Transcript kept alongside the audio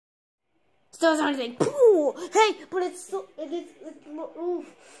Still sounds like pooh. Hey, but it's still oof.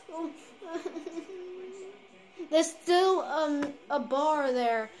 There's still a bar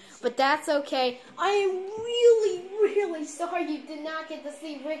there, but that's okay. I am really, really sorry you did not get to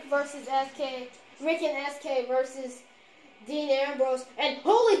see Rick and SK versus Dean Ambrose. And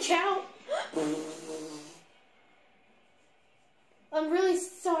holy cow! I'm really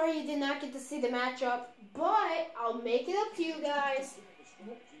sorry you did not get to see the matchup, but I'll make it up to you guys.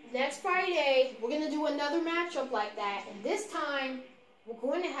 Next Friday, we're going to do another matchup like that, and this time, we're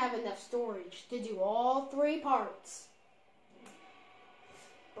going to have enough storage to do all 3 parts.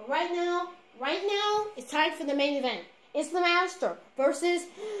 But right now, it's time for the main event. It's the Master versus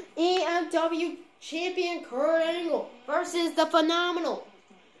EMW Champion Kurt Angle versus the Phenomenal.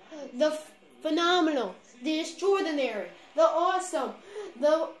 The Phenomenal, the Extraordinary, the Awesome,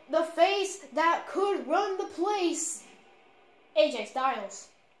 the face that could run the place, AJ Styles.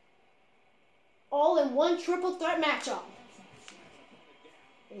 All in one triple threat matchup.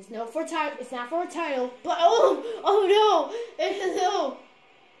 It's not for a title, but oh no,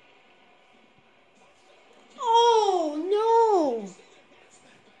 oh no.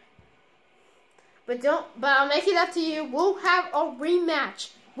 But I'll make it up to you. We'll have a rematch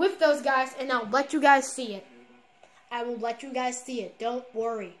with those guys, and I'll let you guys see it. I will let you guys see it. Don't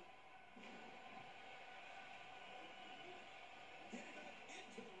worry.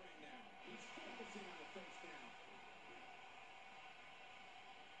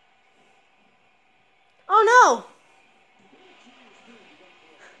 Oh no!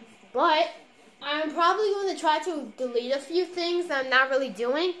 But I'm probably going to try to delete a few things that I'm not really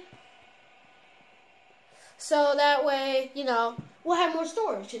doing. So that way, we'll have more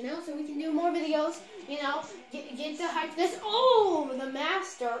storage, so we can do more videos, get the hype. The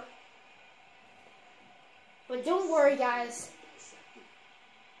Master. But don't worry, guys.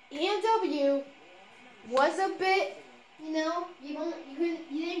 EMW was a bit, you didn't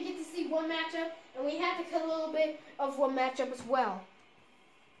get to see one matchup, and we had to cut a little bit of one matchup as well.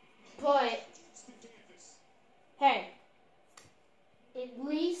 But, hey, at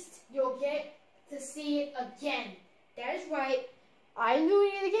least you'll get to see it again. That is right. I'm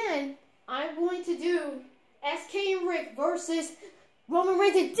doing it again. I'm going to do SK and Rick versus Roman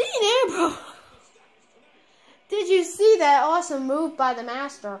Reigns and Dean Ambrose. Did you see that awesome move by the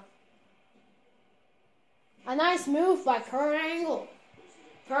Master? A nice move by Kurt Angle.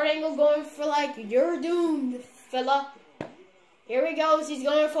 Kurt Angle going for you're doomed, fella. Here he goes. He's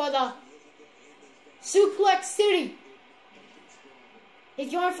going for the Suplex City.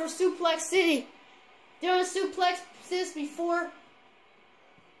 He's going for Suplex City. Doing suplexes before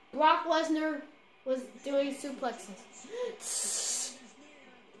Brock Lesnar was doing suplexes.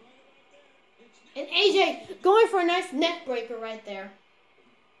 And AJ going for a nice neck breaker right there.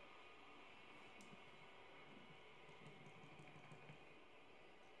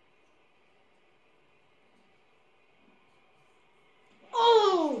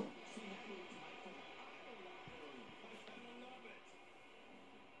 Oh!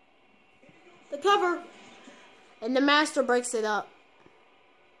 The cover. And the Master breaks it up.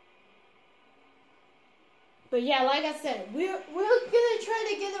 But yeah, like I said, we're gonna try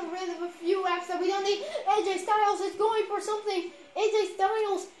to get rid of a few apps that we don't need. AJ Styles is going for something. AJ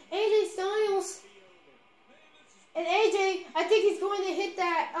Styles. And AJ, I think he's going to hit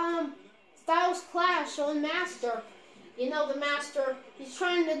that Styles Clash on Master. The Master, he's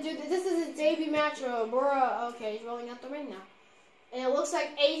trying to do this is his debut match, bruh. Okay, he's rolling out the ring now. And it looks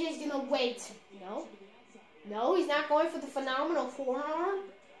like AJ's gonna wait. No, he's not going for the Phenomenal forearm.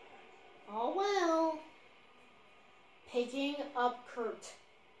 Oh well. Picking up Kurt.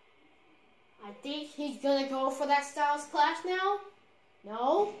 I think he's gonna go for that Styles Clash now.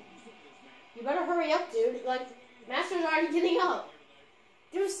 No? You better hurry up, dude. Master's already getting up.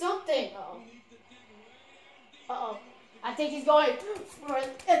 Do something. Uh-oh. I think he's going for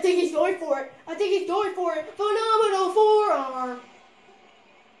it. I think he's going for it. Phenomenal forearm.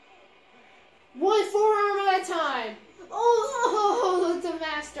 One forearm at a time. Oh, the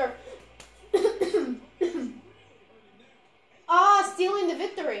Master. Stealing the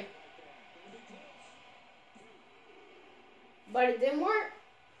victory. But it didn't work.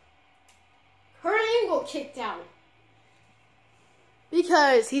 Kurt Angle kicked out.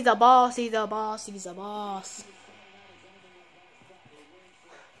 Because he's a boss.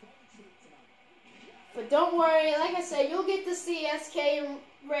 But don't worry, like I said, you'll get to see SK and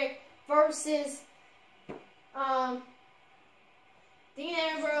Rick versus Dean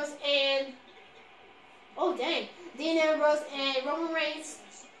Ambrose and Dean Ambrose and Roman Reigns,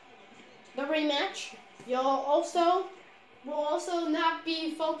 the rematch. You'll also we'll also not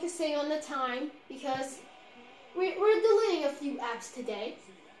be focusing on the time because we're deleting a few apps today.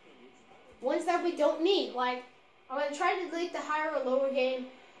 Ones that we don't need. Like, I'm going to try to delete the higher or lower game.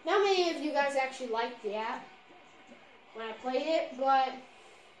 Not many of you guys actually liked the app when I played it, but,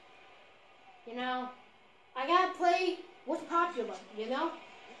 you know, I gotta play what's popular, you know?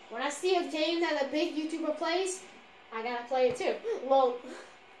 When I see a game that a big YouTuber plays, I gotta play it too. Well,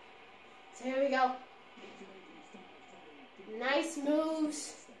 so here we go. Nice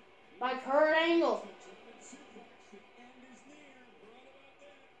moves by Kurt Angle.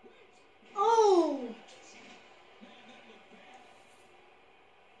 Oh!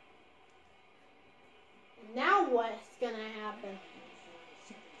 Now what's gonna happen?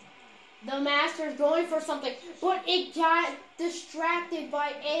 The Master's going for something, but it got distracted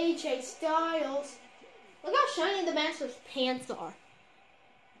by AJ Styles. Look how shiny the Master's pants are.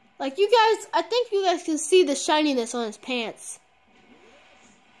 Like, you guys, I think you guys can see the shininess on his pants.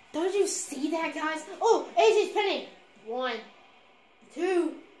 Don't you see that, guys? Oh, AJ's pinning. 1,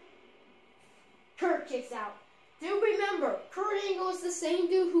 2. Kurt kicks out. Do remember, Kurt Angle is the same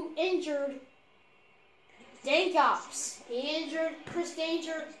dude who injured Dank Ops. He injured Chris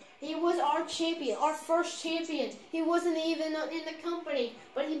Danger. He was our champion, our first champion. He wasn't even in the company,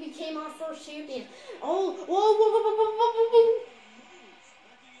 but he became our first champion. Oh, whoa, whoa, whoa, whoa, whoa, whoa, whoa.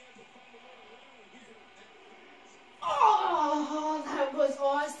 Oh, that was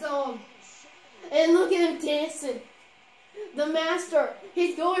awesome. And look at him dancing. The Master,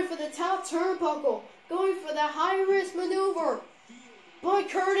 he's going for the top turnbuckle, going for the high-risk maneuver. But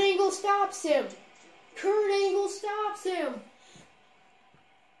Kurt Angle stops him. Kurt Angle stops him.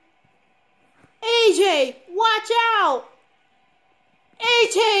 AJ, watch out!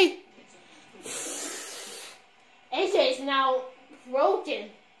 AJ! AJ's now broken.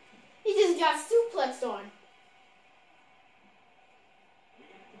 He just got suplexed on.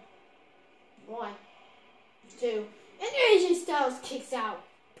 1, 2. And AJ Styles kicks out.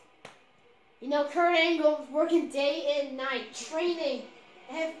 You know, Kurt Angle's working day and night, training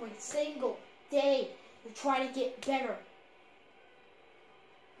every single day to try to get better.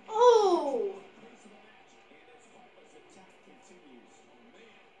 Oh!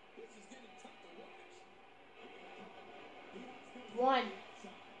 1.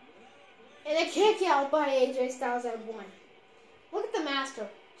 And a kick out by AJ Styles at 1. Look at the Master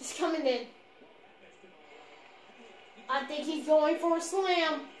just coming in. I think he's going for a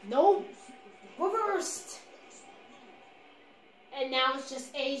slam. Nope. Reversed. And now it's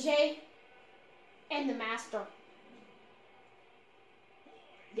just AJ and the Master.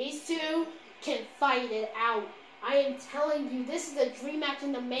 These two can fight it out. I am telling you, this is a dream match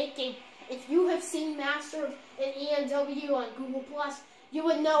in the making. If you have seen Master and EMW on Google+, you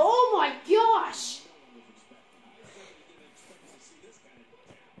would know, oh my gosh!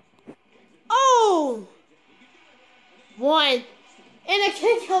 Oh! 1. And a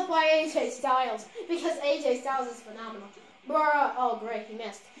kick out by AJ Styles. Because AJ Styles is phenomenal. Bruh. Oh, great. He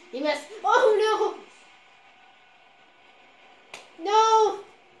missed. He missed. Oh, no! No!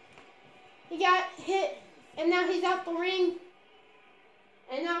 He got hit. And now he's out the ring.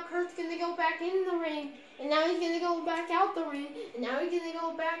 And now Kurt's going to go back in the ring. And now he's going to go back out the ring. And now he's going to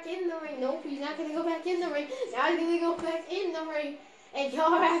go back in the ring. Nope, he's not going to go back in the ring. Now he's going to go back in the ring. And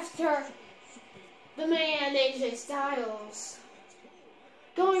go after the man, AJ Styles.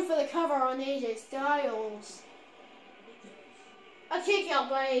 Going for the cover on AJ Styles. A kick out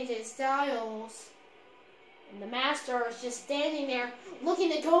by AJ Styles. And the Master is just standing there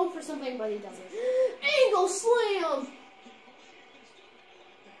looking to go for something, but he doesn't. Angle slam!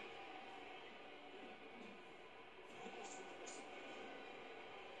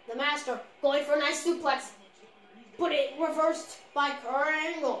 The Master going for a nice suplex. But it reversed by Kurt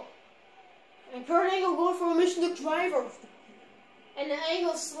Angle. And Kurt Angle going for a Mission Driver. And the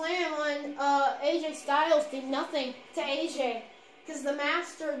Angle slam on AJ Styles did nothing to AJ. Because the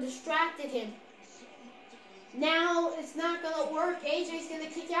Master distracted him. Now it's not going to work. AJ's going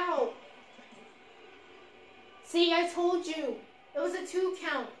to kick out. See, I told you. It was a 2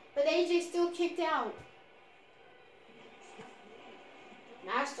 count. But AJ still kicked out.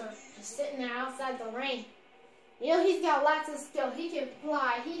 Master just sitting there outside the ring. You know, he's got lots of skill. He can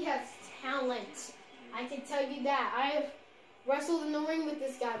fly. He has talent. I can tell you that. I have wrestled in the ring with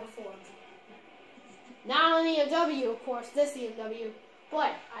this guy before. Not on EMW, of course, this EMW.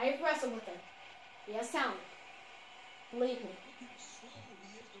 But I have wrestled with him. He has talent. Believe me.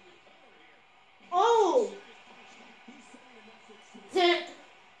 Oh!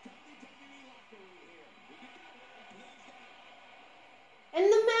 And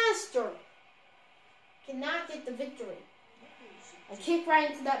the Master cannot get the victory.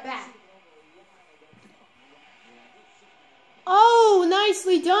 into that bat. Oh,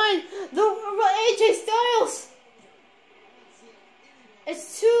 nicely done. AJ Styles.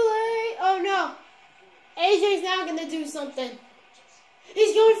 It's too late. Oh, no. AJ's now going to do something.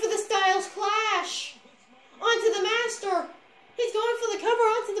 He's going for the Styles Clash. Onto the Master. He's going for the cover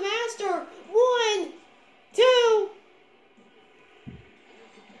onto the Master. 1, 2.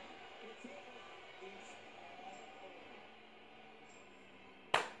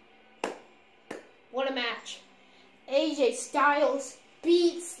 What a match. AJ Styles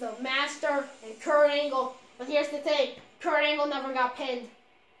beats the Master and Kurt Angle. But here's the thing. Kurt Angle never got pinned.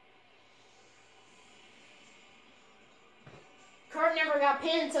 Kurt never got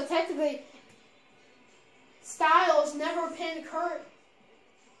pinned, so technically Styles never pinned Kurt.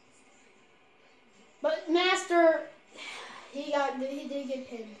 But Master, he did get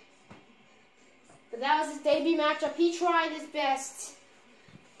pinned. But that was his debut matchup. He tried his best,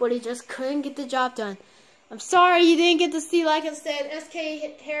 but he just couldn't get the job done. I'm sorry you didn't get to see, like I said,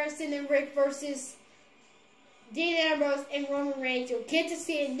 SK Harrison and Rick versus Dean Ambrose and Roman Reigns. You'll get to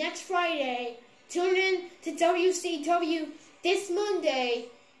see it next Friday. Tune in to WCW this Monday,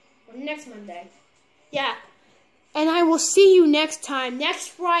 or next Monday. Yeah. And I will see you next time, next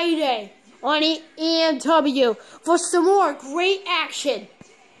Friday, on EMW for some more great action.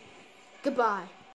 Goodbye.